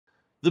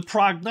The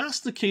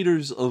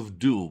prognosticators of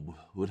doom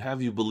would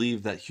have you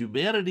believe that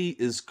humanity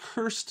is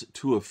cursed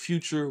to a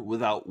future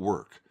without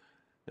work,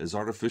 as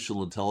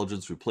artificial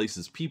intelligence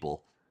replaces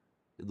people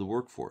in the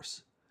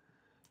workforce.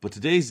 But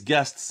today's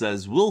guest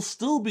says we'll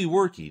still be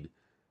working,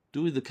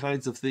 doing the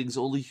kinds of things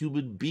only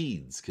human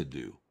beings can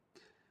do.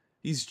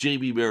 He's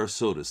Jamie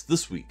Merisotis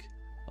this week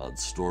on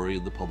Story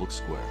in the Public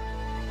Square.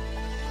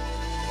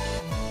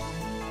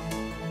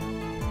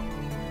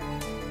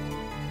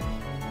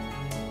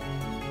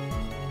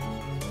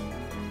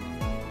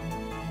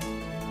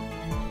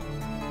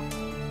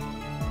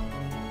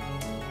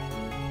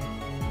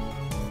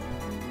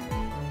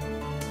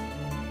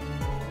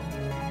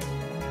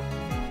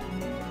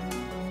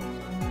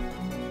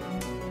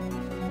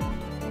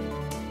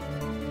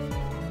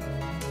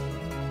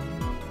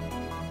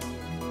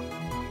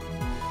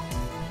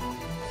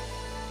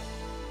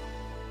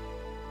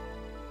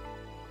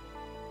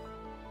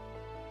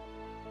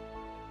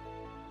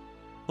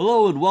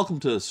 Hello and welcome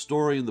to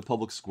Story in the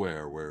Public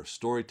Square, where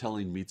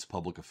storytelling meets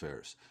public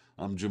affairs.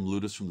 I'm Jim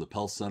Ludis from the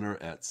Pell Center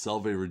at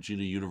Salve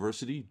Regina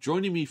University.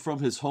 Joining me from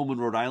his home in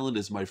Rhode Island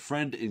is my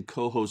friend and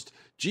co-host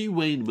G.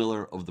 Wayne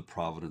Miller of the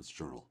Providence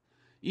Journal.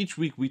 Each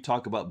week we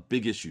talk about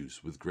big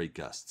issues with great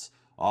guests,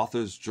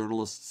 authors,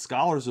 journalists,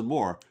 scholars, and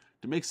more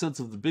to make sense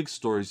of the big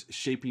stories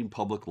shaping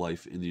public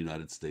life in the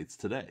United States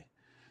today.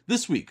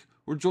 This week,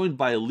 we're joined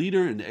by a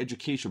leader in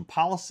education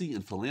policy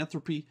and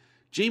philanthropy.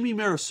 Jamie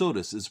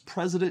Merisotis is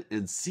president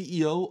and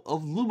CEO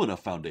of Lumina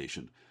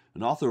Foundation,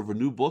 and author of a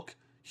new book,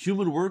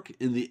 Human Work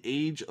in the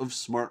Age of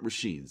Smart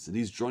Machines. And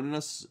he's joining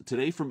us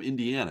today from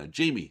Indiana.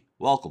 Jamie,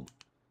 welcome.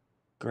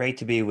 Great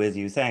to be with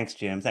you. Thanks,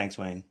 Jim. Thanks,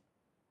 Wayne.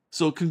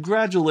 So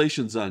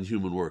congratulations on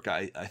Human Work.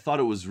 I thought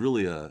it was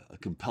really a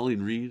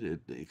compelling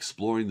read,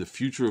 exploring the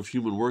future of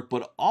human work,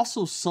 but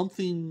also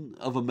something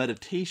of a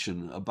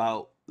meditation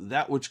about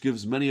that which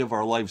gives many of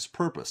our lives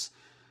purpose.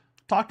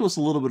 Talk to us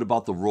a little bit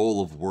about the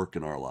role of work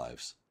in our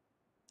lives.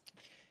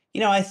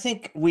 I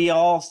think we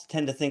all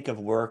tend to think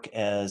of work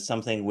as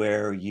something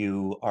where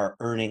you are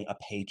earning a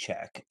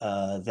paycheck.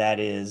 That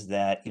is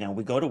that,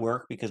 we go to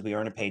work because we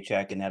earn a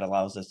paycheck and that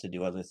allows us to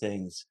do other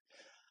things.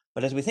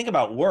 But as we think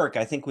about work,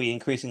 I think we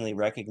increasingly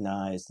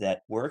recognize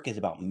that work is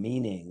about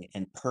meaning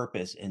and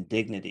purpose and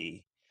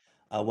dignity.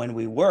 When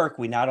we work,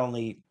 we not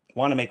only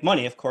want to make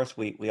money, of course,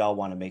 we all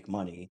want to make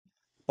money,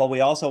 but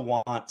we also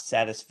want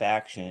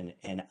satisfaction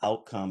and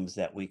outcomes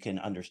that we can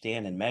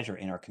understand and measure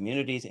in our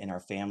communities, in our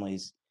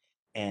families,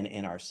 and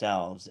in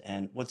ourselves.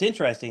 And what's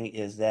interesting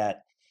is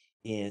that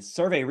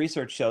survey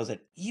research shows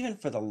that even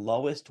for the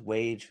lowest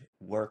wage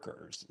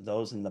workers,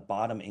 those in the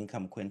bottom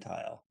income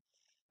quintile,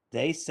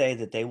 they say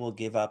that they will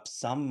give up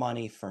some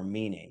money for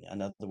meaning.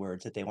 In other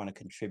words, that they want to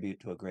contribute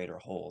to a greater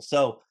whole.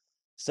 So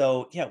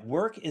yeah,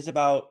 work is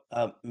about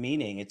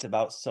meaning. It's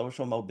about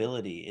social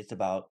mobility. It's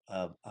about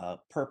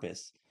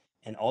purpose.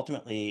 And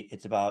ultimately,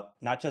 it's about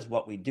not just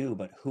what we do,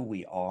 but who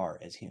we are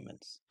as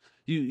humans.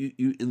 You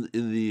in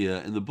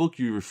the book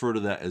you refer to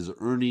that as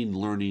earning,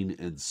 learning,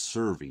 and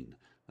serving.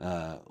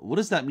 What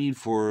does that mean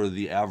for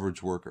the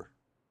average worker?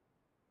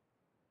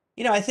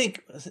 I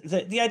think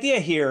the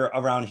idea here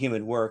around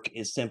human work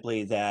is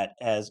simply that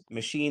as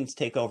machines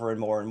take over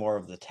and more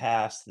of the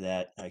tasks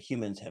that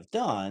humans have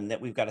done, that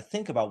we've got to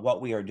think about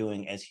what we are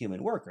doing as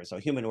human workers. So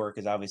human work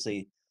is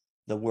obviously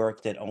the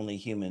work that only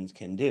humans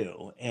can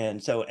do.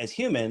 And so as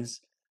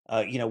humans,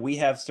 we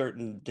have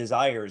certain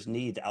desires,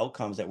 needs,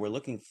 outcomes that we're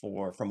looking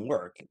for from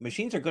work.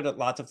 Machines are good at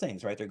lots of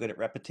things, right? They're good at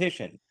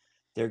repetition.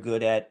 They're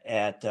good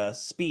at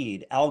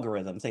speed,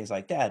 algorithm, things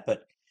like that.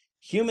 But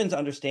humans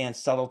understand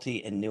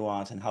subtlety and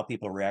nuance and how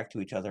people react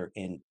to each other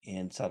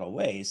in subtle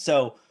ways.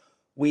 So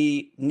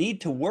we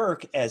need to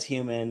work as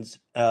humans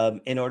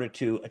in order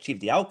to achieve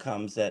the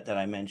outcomes that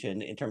I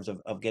mentioned in terms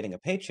of getting a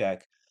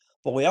paycheck.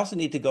 But we also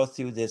need to go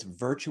through this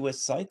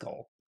virtuous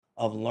cycle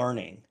of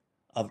learning,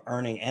 of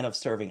earning, and of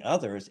serving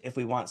others if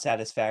we want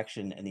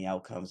satisfaction and the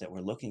outcomes that we're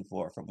looking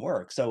for from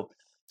work. So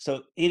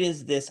it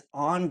is this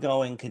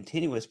ongoing,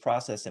 continuous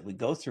process that we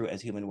go through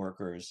as human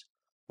workers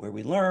where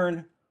we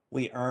learn,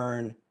 we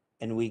earn,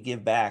 and we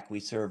give back, we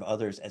serve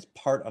others as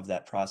part of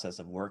that process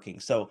of working.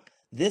 So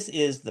this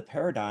is the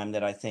paradigm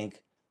that I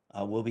think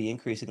we'll be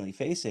increasingly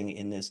facing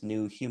in this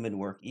new human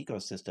work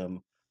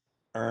ecosystem,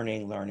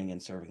 earning, learning,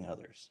 and serving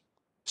others.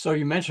 So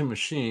you mentioned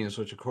machines,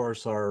 which of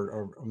course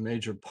are a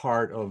major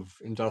part of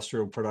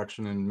industrial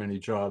production in many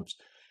jobs.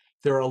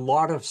 There are a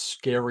lot of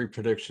scary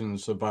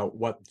predictions about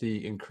what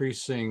the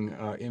increasing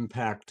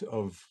impact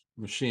of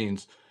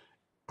machines,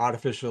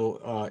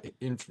 artificial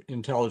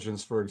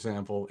intelligence, for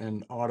example,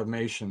 and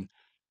automation.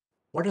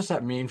 What does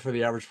that mean for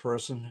the average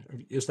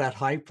person? Is that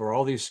hype? Are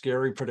all these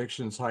scary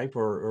predictions hype,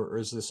 or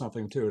is there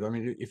something to it? I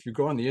mean, if you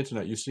go on the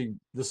internet, you see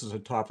this is a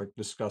topic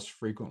discussed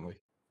frequently.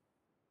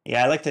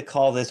 Yeah, I like to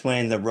call this,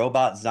 Wayne, the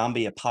robot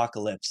zombie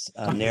apocalypse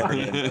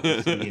narrative.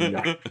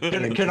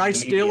 Can I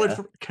steal it?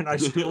 Can I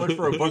steal it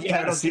for a book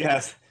title?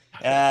 Yes.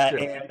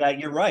 And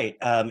you're right.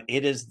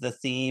 It is the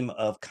theme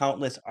of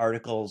countless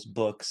articles,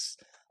 books,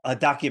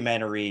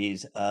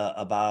 documentaries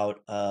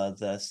about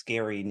the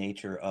scary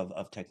nature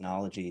of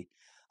technology.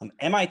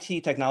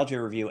 MIT Technology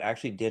Review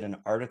actually did an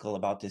article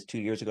about this 2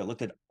 years ago. It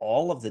looked at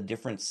all of the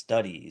different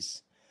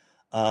studies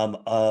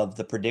of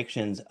the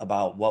predictions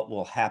about what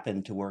will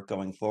happen to work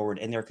going forward.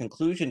 And their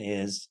conclusion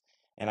is,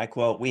 and I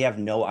quote, "We have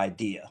no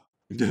idea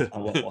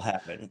on what will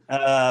happen."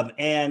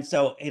 And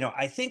so,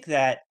 I think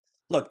that,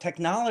 look,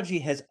 technology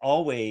has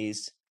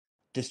always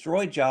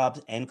destroyed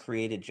jobs and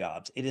created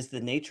jobs. It is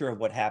the nature of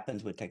what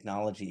happens with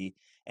technology.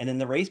 And in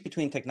the race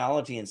between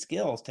technology and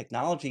skills,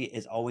 technology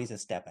is always a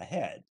step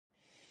ahead.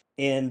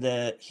 In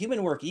the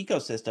human work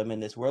ecosystem, in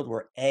this world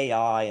where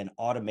AI and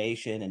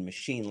automation and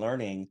machine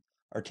learning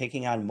are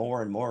taking on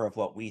more and more of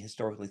what we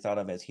historically thought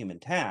of as human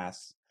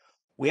tasks,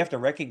 we have to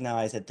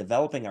recognize that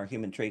developing our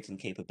human traits and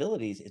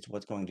capabilities is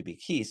what's going to be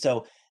key.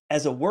 So,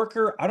 as a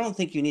worker, I don't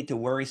think you need to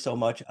worry so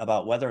much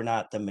about whether or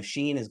not the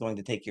machine is going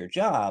to take your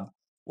job.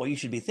 What you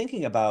should be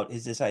thinking about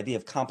is this idea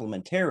of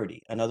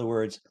complementarity. In other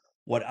words,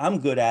 what I'm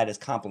good at is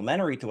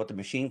complementary to what the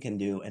machine can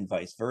do, and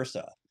vice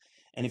versa.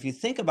 And if you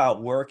think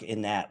about work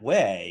in that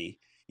way,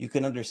 you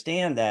can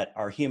understand that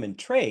our human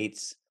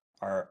traits,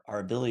 our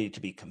ability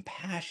to be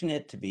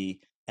compassionate, to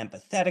be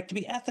empathetic, to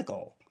be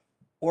ethical,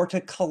 or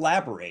to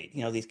collaborate,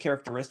 these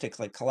characteristics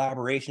like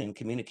collaboration and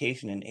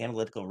communication and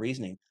analytical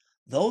reasoning,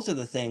 those are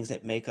the things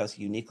that make us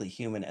uniquely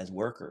human as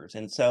workers.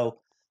 And so,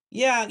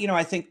 yeah,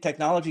 I think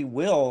technology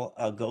will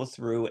go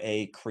through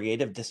a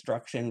creative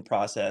destruction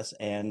process,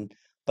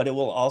 but it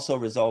will also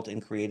result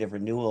in creative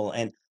renewal.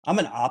 And I'm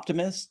an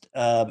optimist.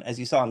 As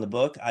you saw in the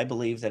book, I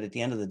believe that at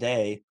the end of the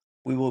day,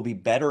 we will be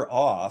better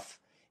off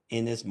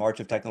in this march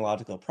of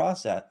technological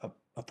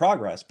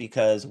progress,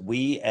 because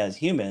we as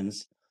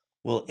humans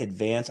will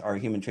advance our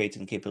human traits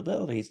and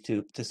capabilities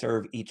to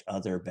serve each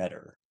other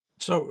better.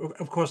 So,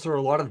 of course, there are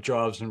a lot of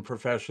jobs and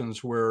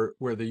professions where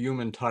the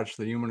human touch,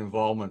 the human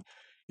involvement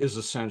is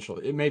essential.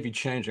 It may be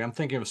changing. I'm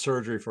thinking of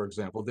surgery, for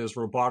example. There's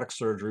robotic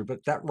surgery,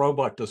 but that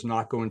robot does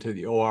not go into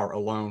the OR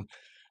alone,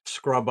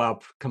 scrub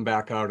up, come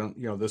back out, and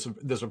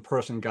there's a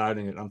person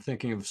guiding it. I'm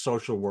thinking of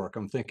social work.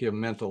 I'm thinking of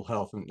mental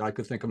health, and I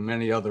could think of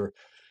many other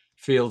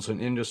fields and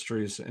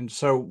industries. And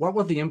so, what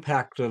would the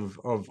impact of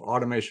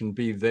automation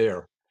be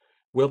there?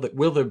 Will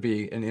there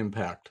be an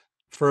impact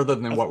further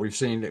than Of what we've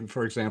seen,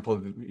 for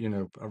example,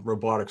 a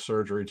robotic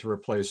surgery to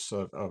replace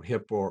a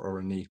hip or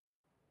a knee?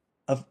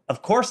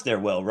 Of course there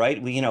will, right?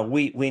 We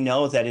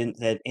know that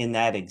in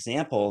that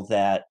example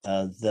that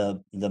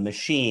the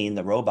machine,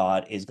 the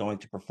robot, is going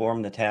to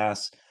perform the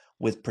tasks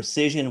with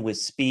precision, with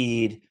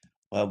speed,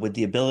 with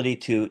the ability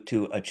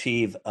to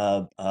achieve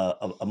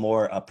a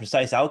more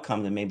precise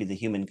outcome than maybe the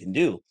human can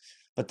do.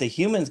 But the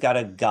human's got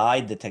to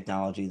guide the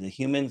technology. The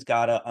human's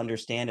got to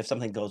understand if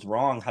something goes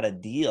wrong, how to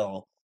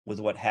deal with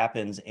what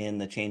happens in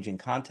the changing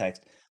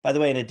context. By the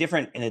way, in a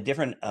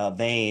different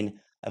vein,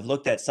 I've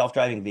looked at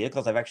self-driving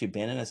vehicles. I've actually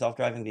been in a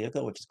self-driving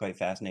vehicle, which is quite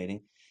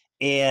fascinating.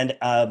 And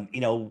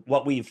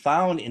what we've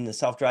found in the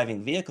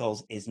self-driving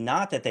vehicles is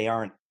not that they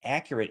aren't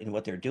accurate in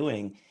what they're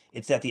doing.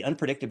 It's that the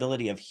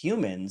unpredictability of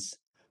humans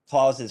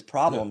causes Yeah.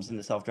 problems in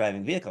the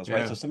self-driving vehicles,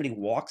 right? So Yeah. somebody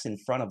walks in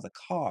front of the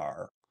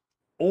car,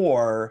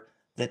 or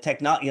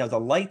the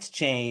lights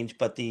change,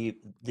 but the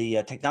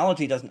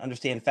technology doesn't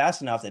understand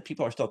fast enough that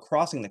people are still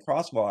crossing the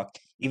crosswalk,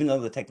 even though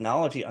the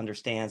technology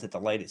understands that the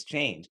light has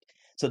changed.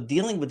 So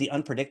dealing with the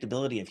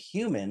unpredictability of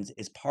humans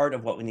is part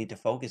of what we need to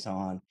focus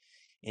on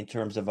in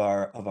terms of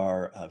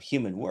our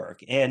human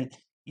work. And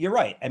you're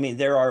right. I mean,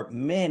 there are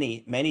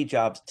many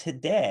jobs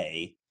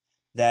today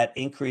that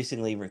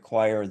increasingly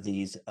require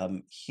these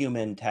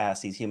human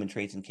tasks, these human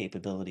traits and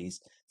capabilities.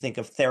 Think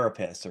of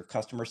therapists or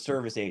customer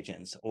service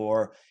agents,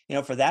 or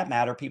for that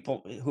matter,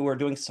 people who are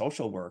doing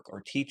social work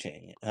or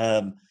teaching.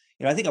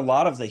 I think a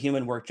lot of the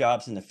human work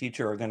jobs in the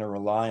future are going to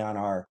rely on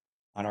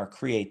our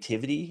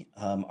creativity,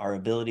 our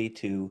ability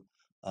to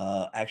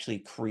actually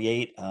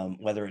create,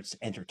 whether it's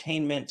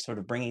entertainment, sort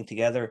of bringing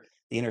together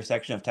the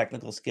intersection of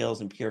technical skills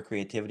and pure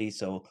creativity.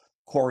 So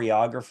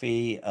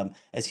choreography.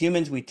 As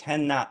humans, we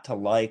tend not to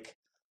like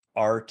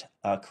art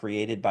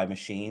created by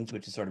machines,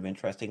 which is sort of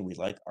interesting. We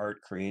like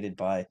art created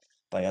by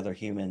other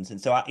humans, and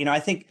so I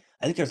think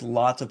there's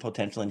lots of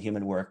potential in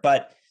human work,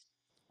 but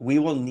we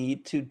will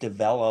need to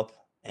develop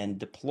and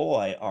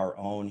deploy our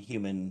own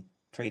human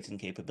traits and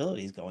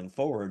capabilities going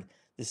forward.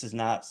 This is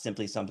not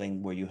simply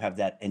something where you have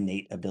that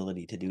innate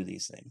ability to do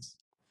these things.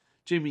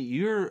 Jamie,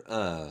 you're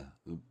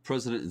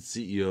president and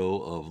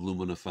CEO of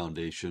Lumina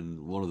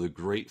Foundation, one of the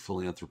great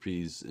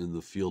philanthropies in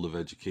the field of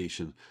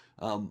education.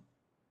 Um,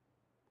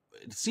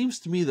 it seems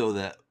to me, though,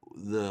 that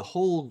the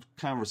whole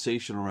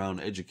conversation around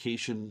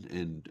education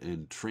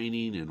and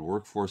training and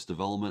workforce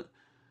development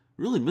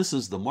really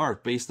misses the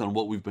mark based on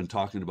what we've been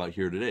talking about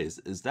here today.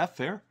 Is that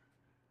fair?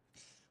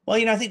 Well,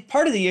 I think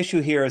part of the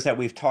issue here is that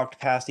we've talked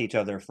past each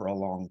other for a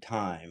long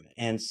time.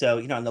 And so,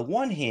 on the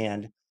one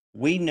hand,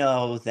 we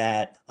know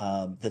that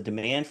the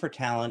demand for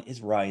talent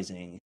is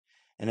rising,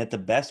 and that the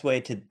best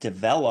way to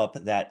develop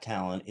that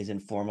talent is in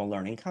formal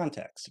learning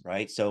contexts,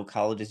 right? So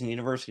colleges and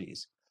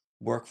universities,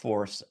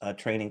 workforce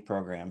training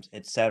programs,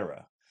 et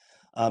cetera.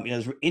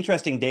 There's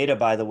interesting data,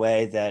 by the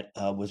way, that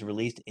was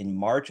released in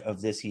March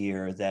of this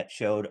year that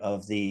showed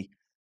of the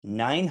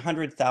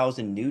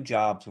 900,000 new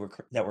jobs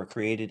that were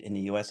created in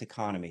the U.S.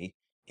 economy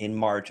in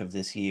March of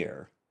this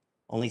year.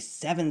 Only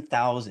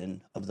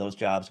 7,000 of those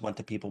jobs went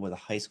to people with a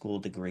high school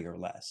degree or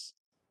less.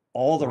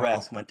 All the Wow.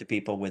 rest went to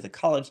people with a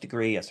college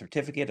degree, a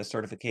certificate, a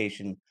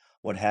certification,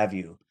 what have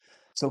you.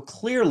 So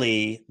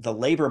clearly, the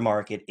labor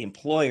market,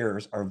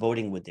 employers are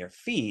voting with their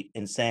feet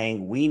and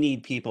saying, we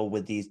need people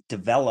with these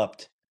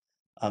developed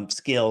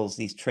skills,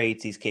 these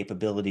traits, these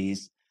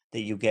capabilities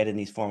that you get in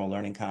these formal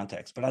learning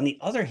contexts. But on the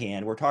other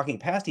hand, we're talking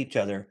past each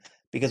other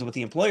because what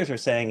the employers are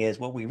saying is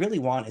what we really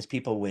want is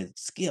people with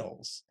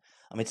skills.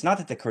 It's not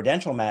that the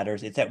credential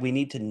matters, it's that we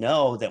need to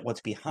know that what's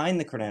behind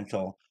the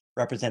credential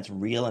represents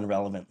real and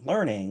relevant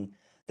learning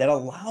that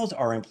allows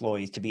our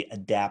employees to be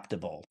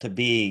adaptable, to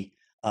be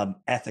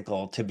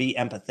ethical, to be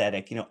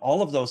empathetic,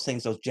 all of those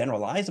things, those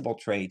generalizable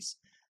traits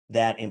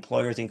that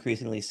employers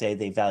increasingly say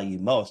they value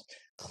most.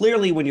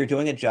 Clearly, when you're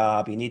doing a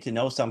job, you need to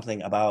know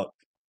something about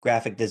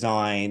graphic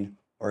design,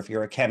 or if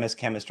you're a chemist,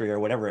 chemistry, or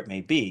whatever it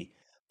may be.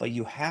 But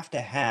you have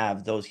to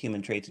have those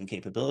human traits and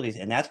capabilities.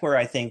 And that's where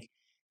I think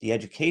the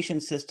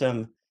education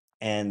system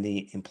and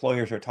the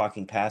employers are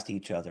talking past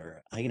each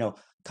other.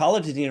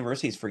 Colleges and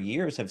universities for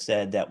years have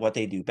said that what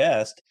they do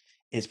best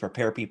is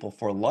prepare people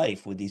for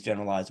life with these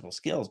generalizable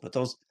skills. But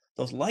those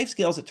life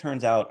skills, it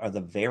turns out, are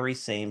the very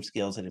same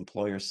skills that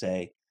employers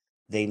say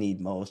they need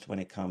most when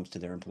it comes to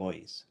their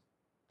employees.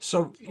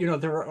 So,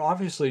 there are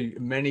obviously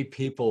many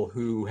people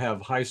who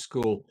have high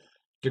school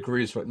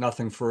degrees, but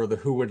nothing further,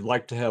 who would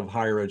like to have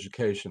higher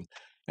education.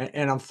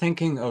 And I'm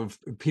thinking of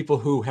people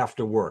who have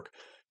to work,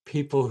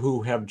 people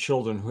who have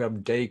children who have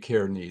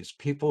daycare needs,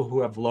 people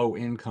who have low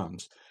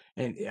incomes.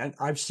 And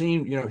I've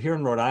seen, here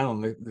in Rhode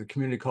Island, the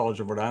Community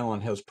College of Rhode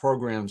Island has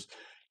programs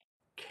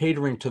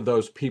catering to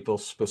those people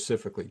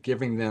specifically,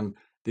 giving them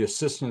the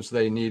assistance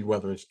they need,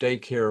 whether it's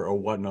daycare or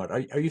whatnot.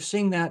 Are you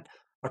seeing that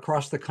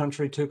across the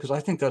country too? Because I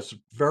think that's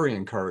very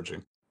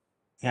encouraging.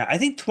 Yeah, I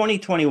think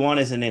 2021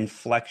 is an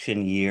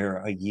inflection year,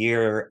 a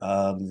year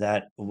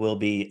that will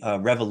be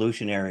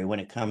revolutionary when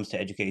it comes to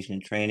education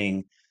and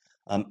training.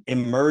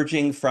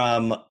 Emerging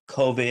from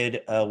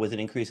COVID with an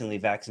increasingly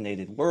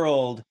vaccinated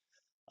world,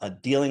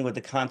 dealing with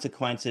the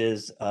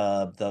consequences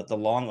of the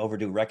long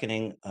overdue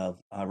reckoning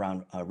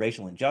around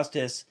racial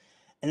injustice.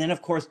 And then,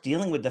 of course,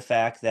 dealing with the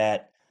fact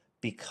that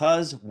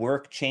because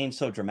work changed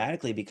so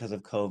dramatically because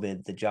of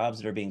COVID, the jobs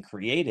that are being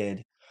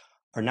created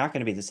are not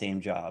going to be the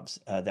same jobs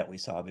that we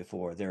saw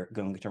before. They're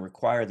going to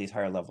require these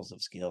higher levels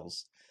of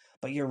skills.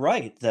 But you're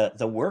right,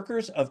 the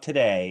workers of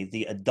today,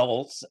 the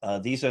adults,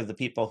 these are the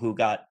people who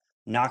got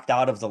knocked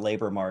out of the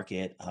labor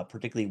market,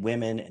 particularly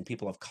women and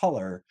people of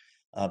color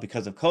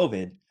because of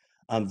COVID.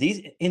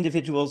 These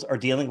individuals are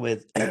dealing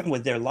with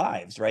with their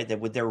lives, right?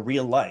 With their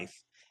real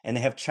life, and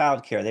they have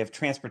childcare, they have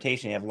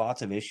transportation, they have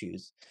lots of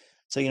issues.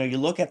 So, you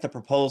look at the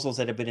proposals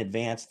that have been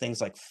advanced,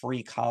 things like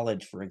free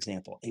college, for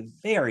example, a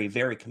very,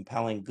 very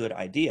compelling, good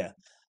idea.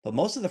 But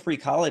most of the free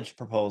college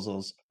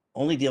proposals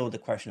only deal with the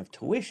question of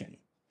tuition.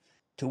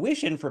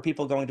 Tuition for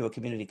people going to a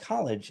community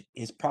college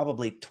is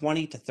probably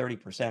 20 to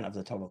 30% of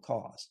the total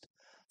cost.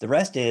 The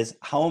rest is,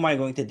 how am I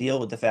going to deal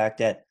with the fact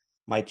that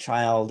my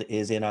child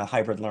is in a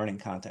hybrid learning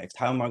context?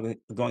 How am I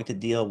going to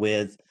deal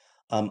with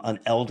an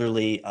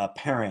elderly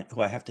parent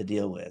who I have to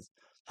deal with?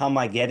 How am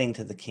I getting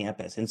to the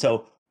campus? And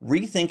so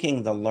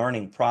rethinking the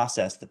learning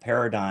process, the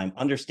paradigm,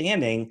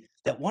 understanding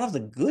that one of the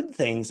good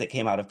things that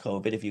came out of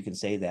COVID, if you can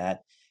say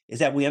that, is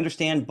that we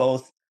understand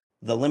both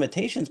the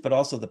limitations, but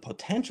also the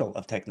potential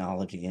of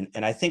technology.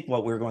 And I think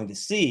what we're going to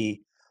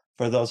see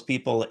for those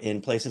people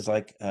in places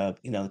like, the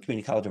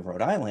Community College of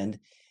Rhode Island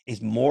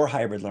is more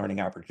hybrid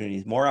learning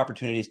opportunities, more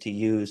opportunities to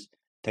use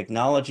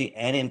technology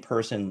and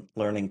in-person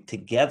learning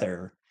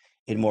together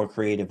in more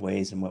creative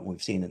ways than what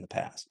we've seen in the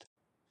past.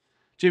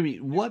 Jamie,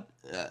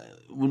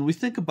 when we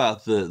think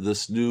about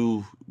this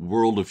new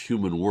world of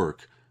human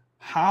work,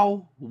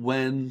 how,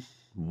 when,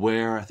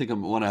 where? I think I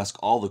want to ask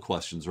all the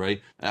questions,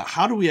 right?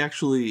 How do we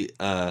actually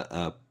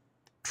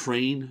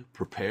train,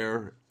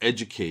 prepare,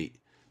 educate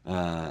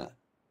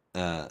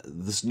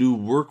this new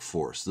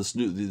workforce, this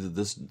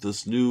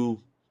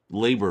new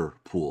labor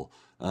pool?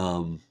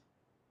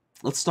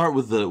 Let's start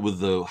with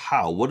the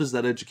how. What does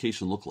that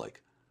education look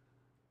like?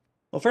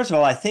 Well, first of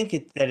all, I think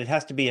that it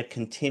has to be a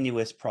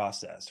continuous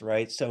process,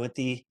 right? So at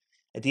the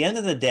end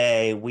of the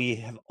day, we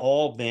have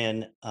all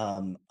been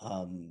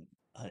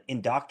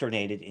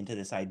indoctrinated into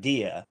this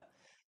idea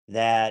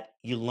that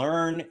you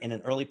learn in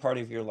an early part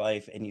of your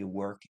life and you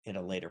work in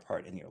a later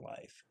part in your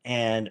life.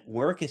 And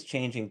work is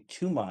changing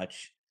too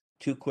much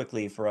too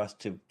quickly for us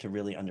to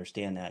really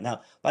understand that.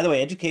 Now, by the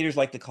way, educators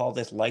like to call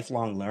this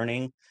lifelong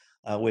learning,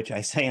 which I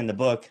say in the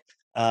book.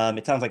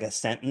 It sounds like a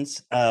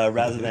sentence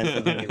rather than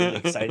something to get really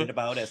excited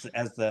about as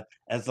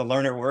the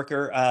learner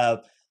worker.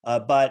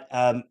 But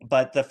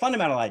the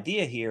fundamental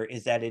idea here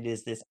is that it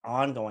is this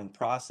ongoing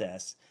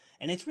process,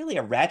 and it's really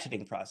a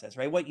ratcheting process,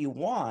 right? What you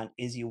want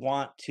is you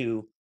want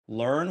to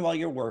learn while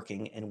you're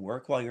working and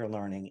work while you're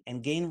learning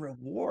and gain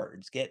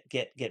rewards,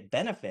 get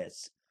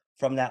benefits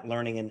from that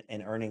learning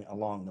and earning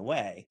along the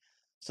way.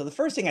 So the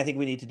first thing I think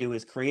we need to do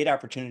is create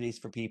opportunities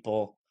for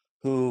people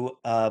who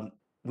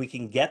we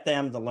can get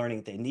them the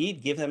learning they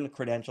need, give them the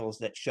credentials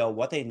that show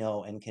what they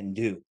know and can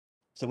do.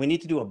 So we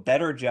need to do a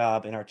better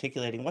job in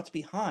articulating what's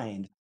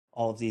behind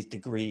all of these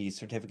degrees,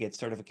 certificates,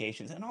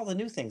 certifications, and all the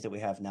new things that we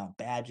have now,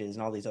 badges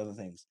and all these other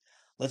things.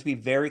 Let's be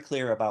very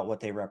clear about what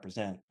they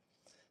represent.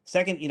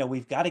 Second,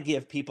 we've got to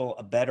give people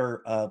a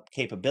better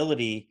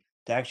capability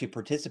to actually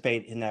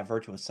participate in that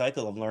virtuous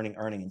cycle of learning,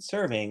 earning, and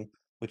serving,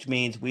 which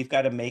means we've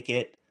got to make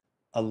it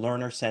a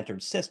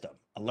learner-centered system.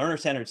 A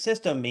learner-centered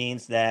system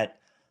means that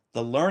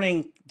the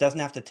learning doesn't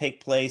have to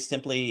take place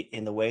simply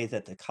in the way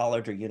that the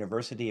college or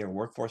university or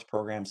workforce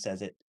program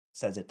says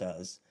it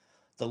does.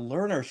 The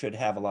learner should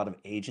have a lot of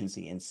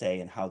agency and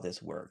say in how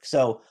this works.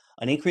 So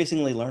an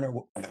increasingly learner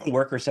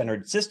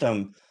worker-centered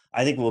system,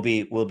 I think, will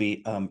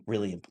be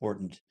really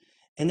important.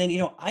 And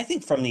then, I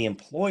think from the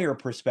employer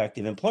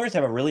perspective, employers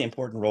have a really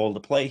important role to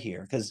play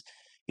here because,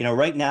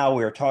 right now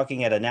we're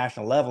talking at a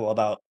national level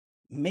about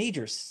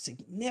major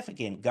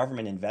significant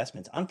government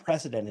investments,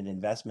 unprecedented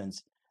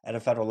investments at a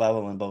federal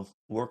level in both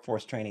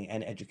workforce training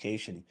and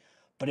education.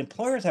 But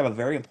employers have a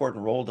very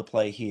important role to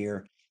play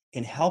here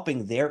in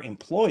helping their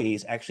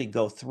employees actually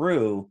go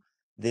through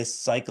this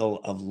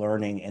cycle of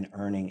learning and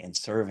earning and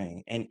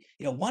serving. And,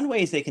 one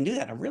way is they can do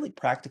that in a really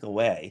practical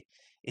way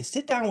is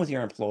sit down with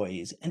your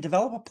employees and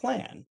develop a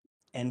plan.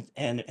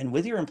 And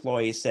with your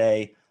employees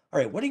say, all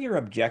right, what are your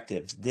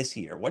objectives this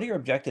year? What are your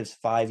objectives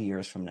 5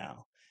 years from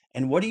now?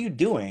 And what are you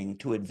doing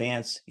to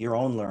advance your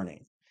own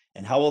learning?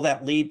 And how will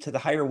that lead to the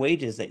higher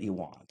wages that you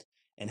want?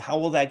 And how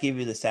will that give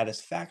you the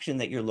satisfaction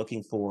that you're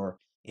looking for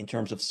in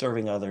terms of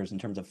serving others, in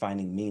terms of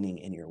finding meaning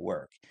in your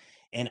work?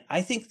 And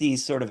I think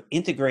these sort of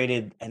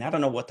integrated, and I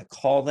don't know what to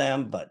call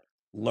them, but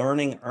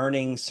learning,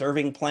 earning,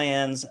 serving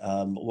plans,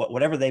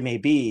 whatever they may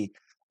be,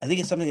 I think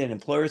it's something that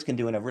employers can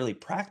do in a really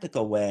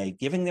practical way,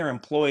 giving their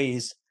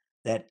employees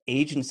that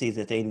agency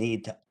that they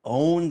need to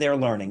own their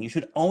learning. You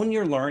should own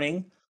your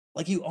learning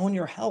like you own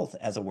your health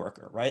as a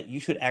worker, right?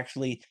 You should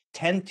actually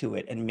tend to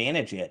it and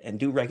manage it and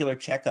do regular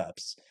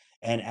checkups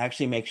and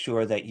actually make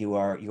sure that you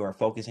are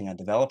focusing on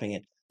developing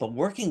it. But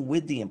working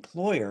with the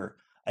employer,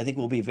 I think,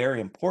 will be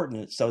very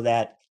important so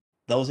that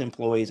those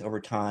employees over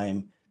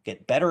time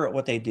get better at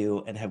what they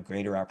do and have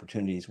greater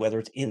opportunities, whether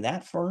it's in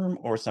that firm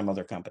or some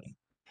other company.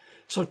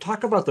 So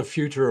talk about the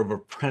future of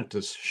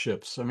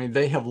apprenticeships. I mean,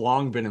 they have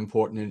long been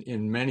important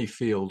in many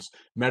fields.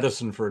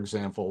 Medicine, for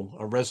example,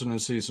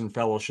 residencies and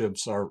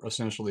fellowships are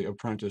essentially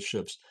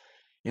apprenticeships.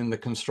 In the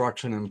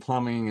construction and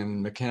plumbing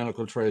and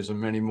mechanical trades and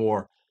many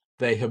more,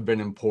 they have been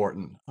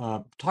important.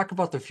 Talk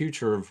about the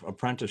future of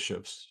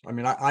apprenticeships. I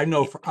mean, I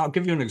know, I'll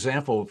give you an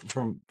example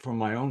from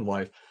my own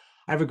life.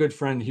 I have a good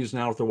friend, he's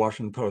now at the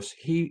Washington Post.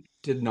 He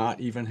did not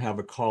even have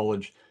a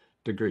college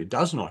degree,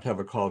 does not have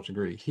a college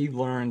degree. He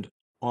learned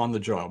on the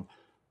job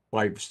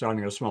by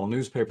starting a small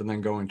newspaper and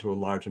then going to a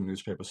larger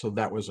newspaper. So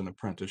that was an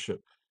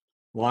apprenticeship.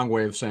 Long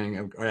way of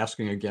saying,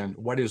 asking again,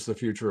 what is the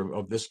future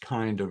of this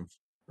kind of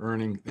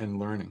earning and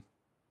learning?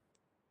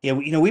 Yeah,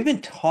 we've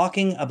been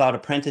talking about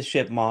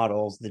apprenticeship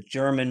models, the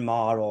German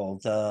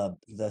model,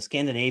 the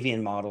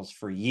Scandinavian models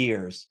for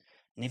years,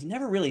 and they've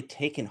never really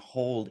taken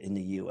hold in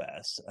the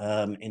US.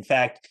 In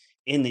fact,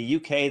 in the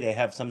UK, they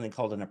have something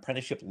called an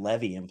apprenticeship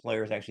levy.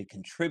 Employers actually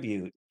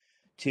contribute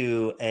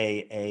to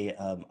a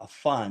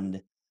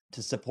fund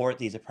to support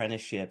these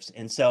apprenticeships.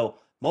 And so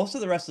most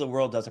of the rest of the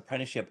world does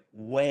apprenticeship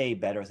way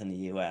better than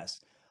the US.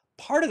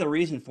 Part of the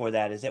reason for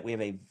that is that we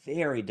have a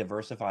very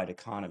diversified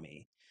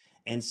economy.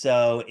 And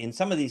so in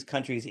some of these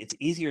countries, it's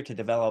easier to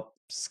develop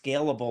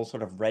scalable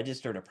sort of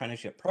registered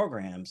apprenticeship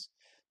programs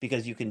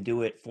because you can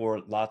do it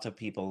for lots of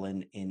people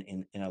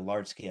in a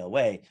large scale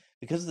way.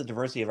 Because of the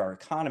diversity of our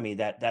economy,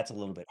 that's a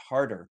little bit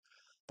harder.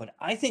 But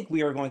I think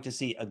we are going to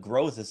see a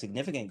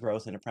significant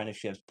growth in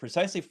apprenticeships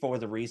precisely for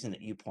the reason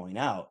that you point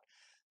out,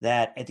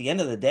 that at the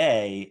end of the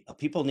day,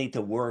 people need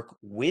to work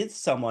with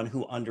someone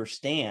who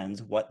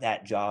understands what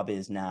that job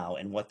is now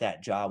and what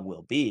that job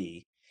will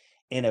be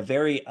in a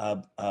very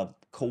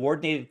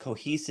coordinated,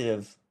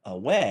 cohesive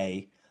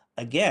way,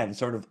 again,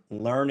 sort of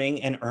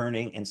learning and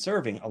earning and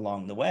serving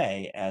along the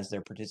way as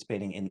they're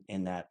participating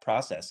in that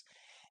process.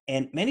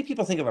 And many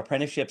people think of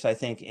apprenticeships, I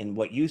think, in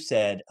what you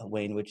said,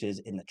 Wayne, which is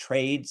in the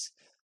trades.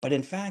 But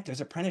in fact,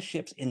 there's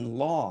apprenticeships in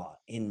law,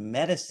 in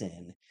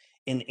medicine,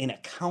 in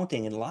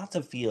accounting, in lots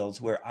of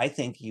fields where I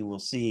think you will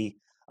see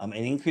an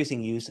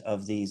increasing use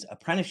of these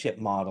apprenticeship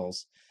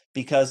models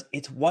because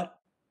it's what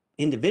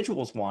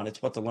individuals want,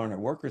 it's what the learner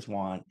workers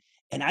want.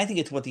 And I think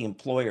it's what the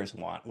employers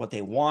want. What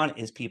they want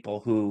is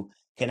people who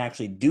can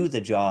actually do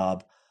the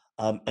job.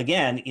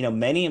 Again,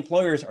 many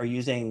employers are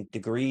using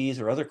degrees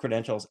or other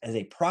credentials as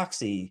a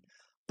proxy,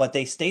 but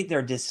they state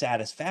their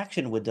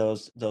dissatisfaction with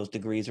those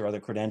degrees or other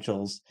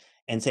credentials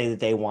and say that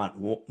they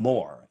want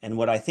more. And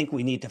what I think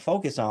we need to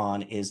focus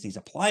on is these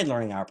applied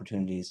learning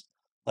opportunities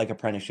like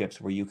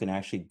apprenticeships where you can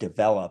actually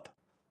develop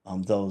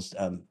those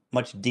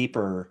much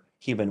deeper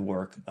human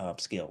work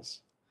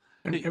skills.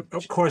 And Hey,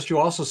 of course, you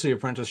also see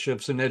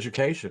apprenticeships in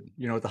education,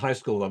 at the high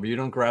school level. You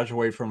don't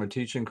graduate from a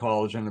teaching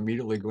college and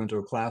immediately go into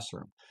a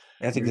classroom.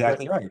 That's You get,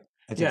 exactly right.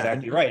 That's yeah,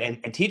 exactly right.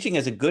 And teaching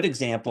is a good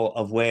example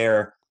of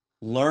where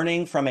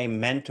learning from a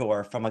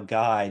mentor, from a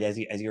guide as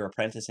you're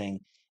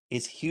apprenticing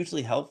is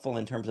hugely helpful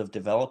in terms of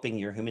developing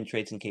your human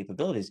traits and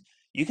capabilities.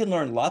 You can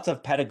learn lots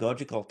of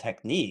pedagogical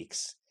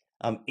techniques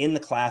in the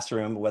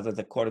classroom, whether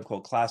the quote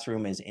unquote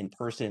classroom is in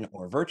person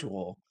or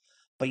virtual,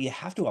 but you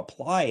have to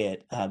apply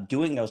it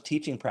doing those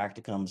teaching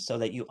practicums so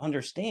that you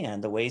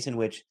understand the ways in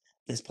which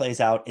this plays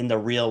out in the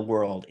real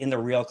world, in the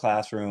real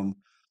classroom,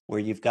 where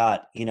you've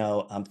got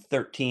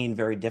 13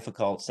 very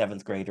difficult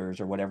seventh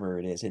graders or whatever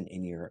it is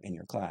in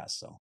your class.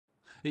 So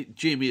hey,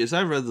 Jamie, as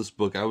I read this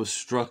book, I was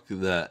struck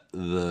that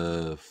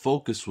the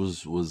focus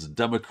was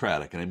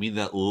democratic, and I mean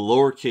that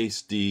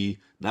lowercase d,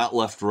 not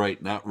left,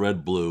 right, not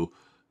red, blue,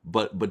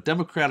 but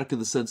democratic in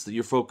the sense that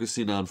you're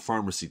focusing on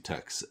pharmacy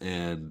techs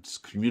and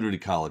community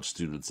college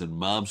students and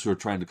moms who are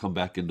trying to come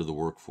back into the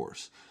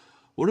workforce.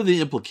 What are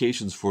the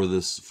implications for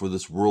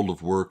this world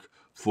of work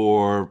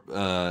for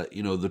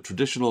the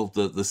traditional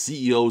the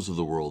CEOs of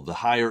the world, the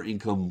higher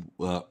income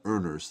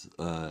earners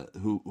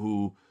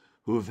who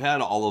have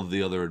had all of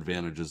the other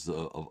advantages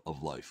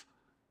of life?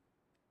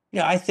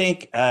 yeah, I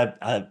think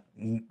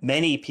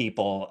many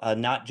people,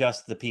 not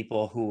just the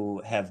people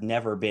who have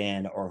never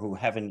been or who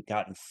haven't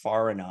gotten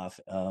far enough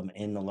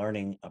in the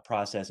learning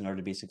process in order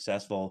to be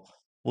successful,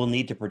 will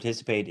need to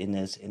participate in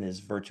this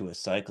virtuous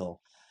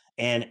cycle.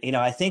 And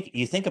I think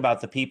you think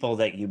about the people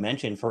that you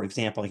mentioned, for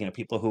example,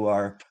 people who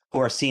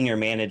are senior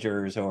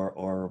managers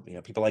or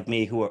people like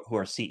me who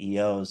are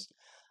CEOs.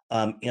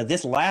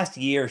 This last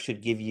year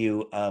should give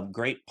you a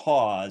great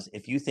pause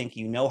if you think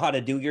you know how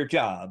to do your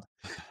job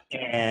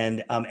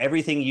and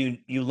everything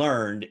you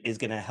learned is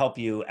going to help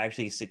you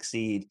actually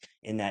succeed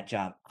in that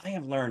job. I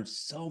have learned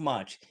so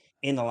much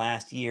in the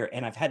last year,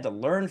 and I've had to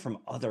learn from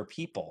other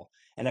people,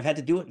 and I've had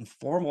to do it in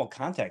formal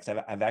context.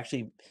 I've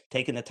actually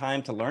taken the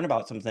time to learn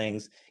about some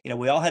things.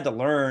 We all had to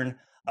learn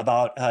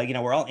about.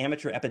 We're all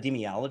amateur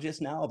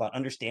epidemiologists now about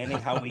understanding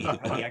how we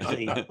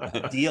actually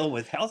deal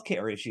with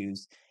healthcare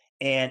issues,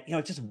 and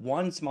just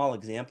one small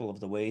example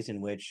of the ways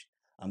in which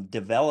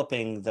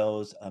developing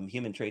those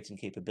human traits and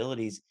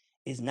capabilities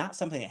is not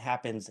something that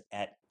happens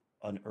at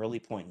an early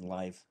point in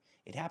life.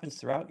 It happens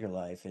throughout your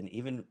life. And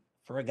even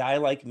for a guy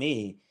like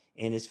me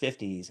in his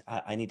 50s,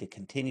 I need to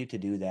continue to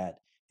do that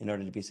in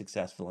order to be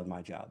successful in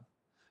my job.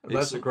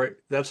 Hey, so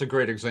that's a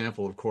great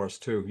example, of course,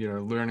 too,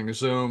 learning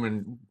Zoom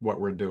and what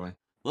we're doing.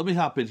 let me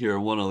hop in here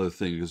on one other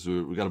thing because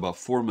we got about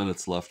 4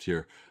 minutes left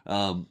here.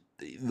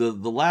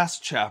 The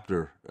last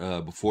chapter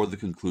before the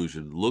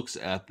conclusion looks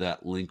at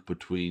that link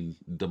between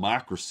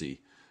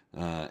democracy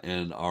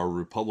and our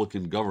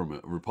Republican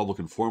government,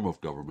 Republican form of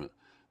government,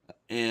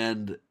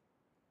 and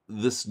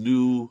this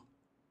new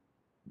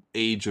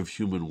age of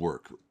human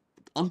work.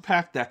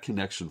 Unpack that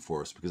connection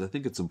for us because I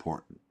think it's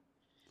important.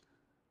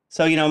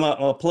 So, I'm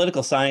a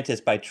political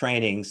scientist by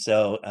training.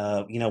 So,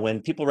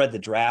 when people read the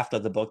draft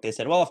of the book, they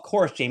said, well, of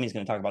course, Jamie's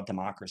going to talk about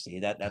democracy.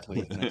 That's what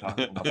he's going to talk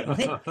about. But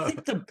I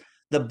think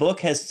the book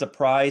has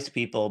surprised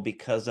people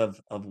because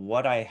of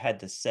what I had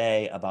to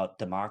say about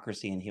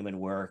democracy and human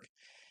work.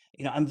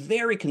 I'm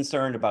very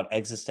concerned about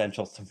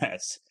existential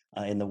threats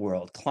in the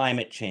world,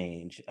 climate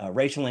change,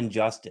 racial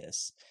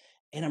injustice.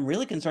 And I'm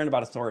really concerned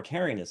about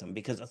authoritarianism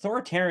because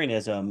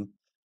authoritarianism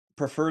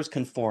prefers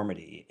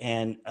conformity,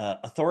 and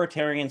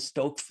authoritarians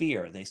stoke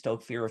fear. They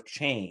stoke fear of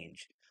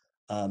change.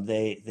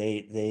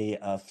 They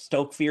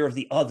stoke fear of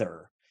the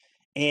other.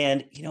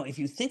 And if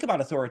you think about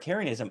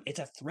authoritarianism, it's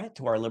a threat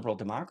to our liberal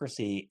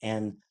democracy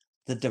and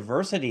the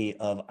diversity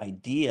of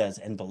ideas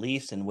and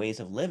beliefs and ways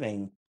of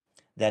living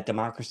that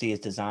democracy is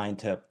designed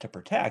to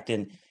protect.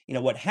 And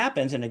what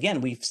happens, and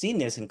again, we've seen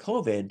this in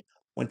COVID,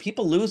 when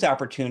people lose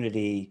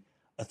opportunity,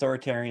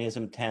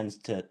 authoritarianism tends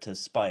to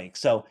spike.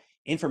 So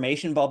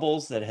information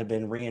bubbles that have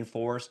been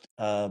reinforced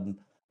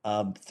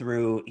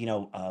through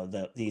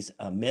these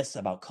myths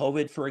about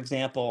COVID, for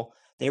example,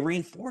 they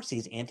reinforce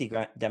these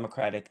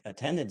anti-democratic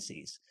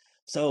tendencies.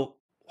 So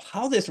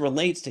how this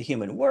relates to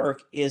human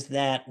work is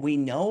that we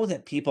know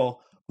that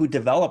people who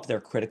develop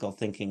their critical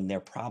thinking, their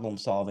problem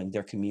solving,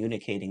 their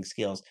communicating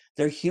skills,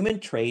 their human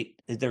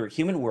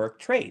work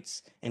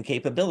traits and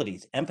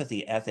capabilities,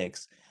 empathy,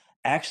 ethics,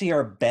 actually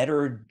are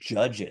better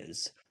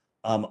judges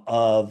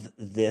of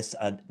this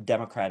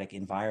democratic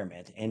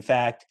environment. In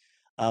fact,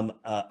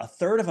 a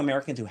third of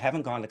Americans who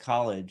haven't gone to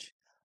college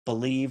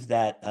believe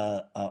that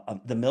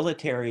the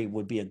military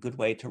would be a good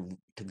way to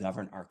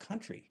govern our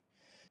country.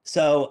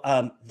 So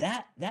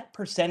that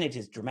percentage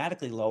is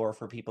dramatically lower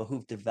for people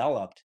who've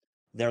developed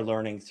their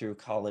learning through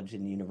college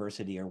and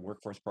university or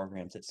workforce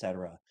programs, et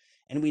cetera.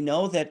 And we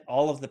know that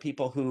all of the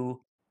people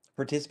who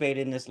participate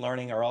in this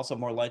learning are also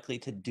more likely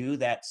to do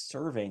that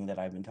serving that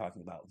I've been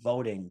talking about,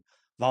 voting,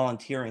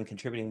 volunteering,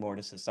 contributing more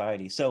to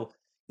society. So,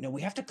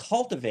 we have to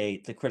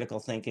cultivate the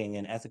critical thinking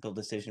and ethical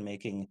decision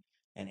making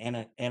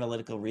and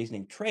analytical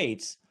reasoning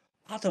traits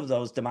lots of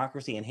those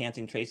democracy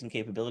enhancing traits and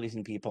capabilities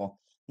in people,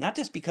 not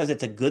just because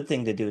it's a good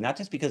thing to do, not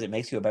just because it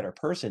makes you a better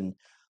person,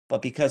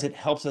 but because it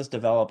helps us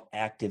develop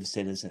active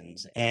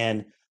citizens.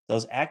 And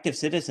those active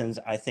citizens,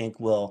 I think,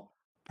 will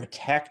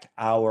protect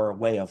our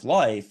way of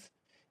life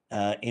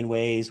in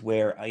ways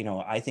where,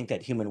 I think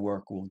that human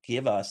work will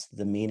give us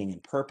the meaning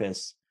and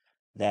purpose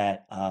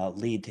that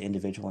lead to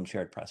individual and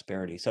shared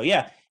prosperity. So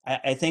yeah,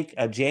 I think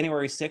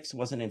January 6th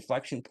was an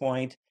inflection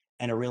point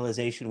and a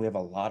realization we have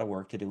a lot of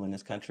work to do in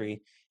this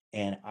country.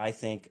 And I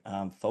think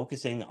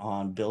focusing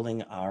on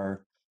building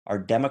our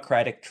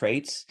democratic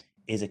traits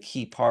is a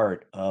key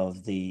part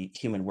of the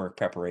human work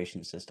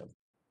preparation system.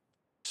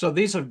 So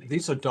these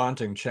are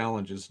daunting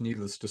challenges,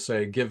 needless to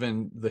say,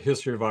 given the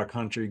history of our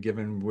country,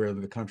 given where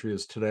the country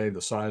is today,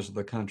 the size of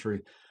the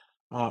country.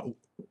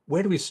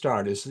 Where do we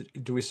start?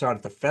 Do we start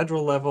at the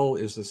federal level?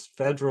 Is this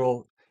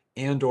federal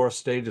and/or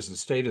state? Is it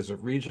state? Is it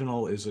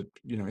regional? Is it,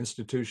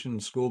 institution,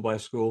 school by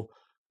school?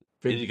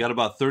 And you got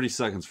about 30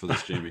 seconds for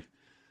this, Jamie.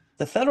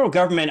 The federal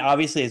government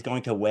obviously is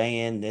going to weigh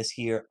in this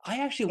year.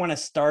 I actually want to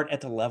start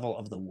at the level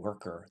of the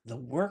worker. The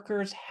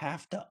workers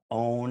have to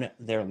own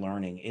their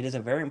learning. It is a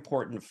very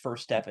important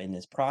first step in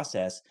this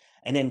process.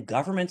 And then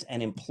governments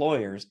and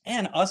employers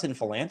and us in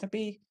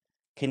philanthropy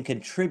can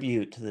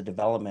contribute to the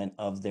development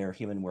of their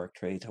human work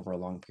traits over a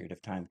long period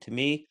of time. To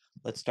me,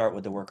 let's start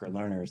with the worker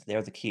learners.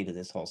 They're the key to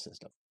this whole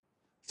system.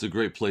 It's a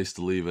great place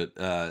to leave it.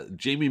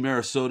 Jamie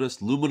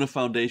Merisotis, Lumina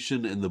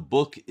Foundation, and the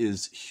book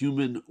is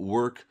Human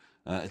Work.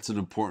 It's an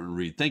important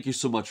read. Thank you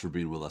so much for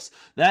being with us.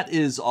 That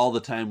is all the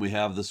time we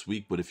have this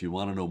week, but if you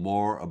want to know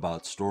more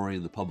about Story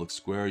in the Public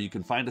Square, you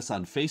can find us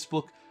on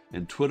Facebook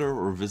and Twitter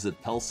or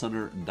visit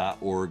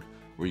pellcenter.org,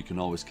 where you can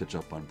always catch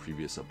up on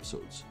previous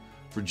episodes.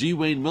 For G.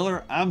 Wayne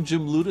Miller, I'm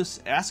Jim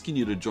Ludis, asking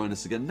you to join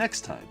us again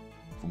next time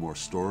for more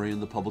Story in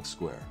the Public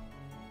Square.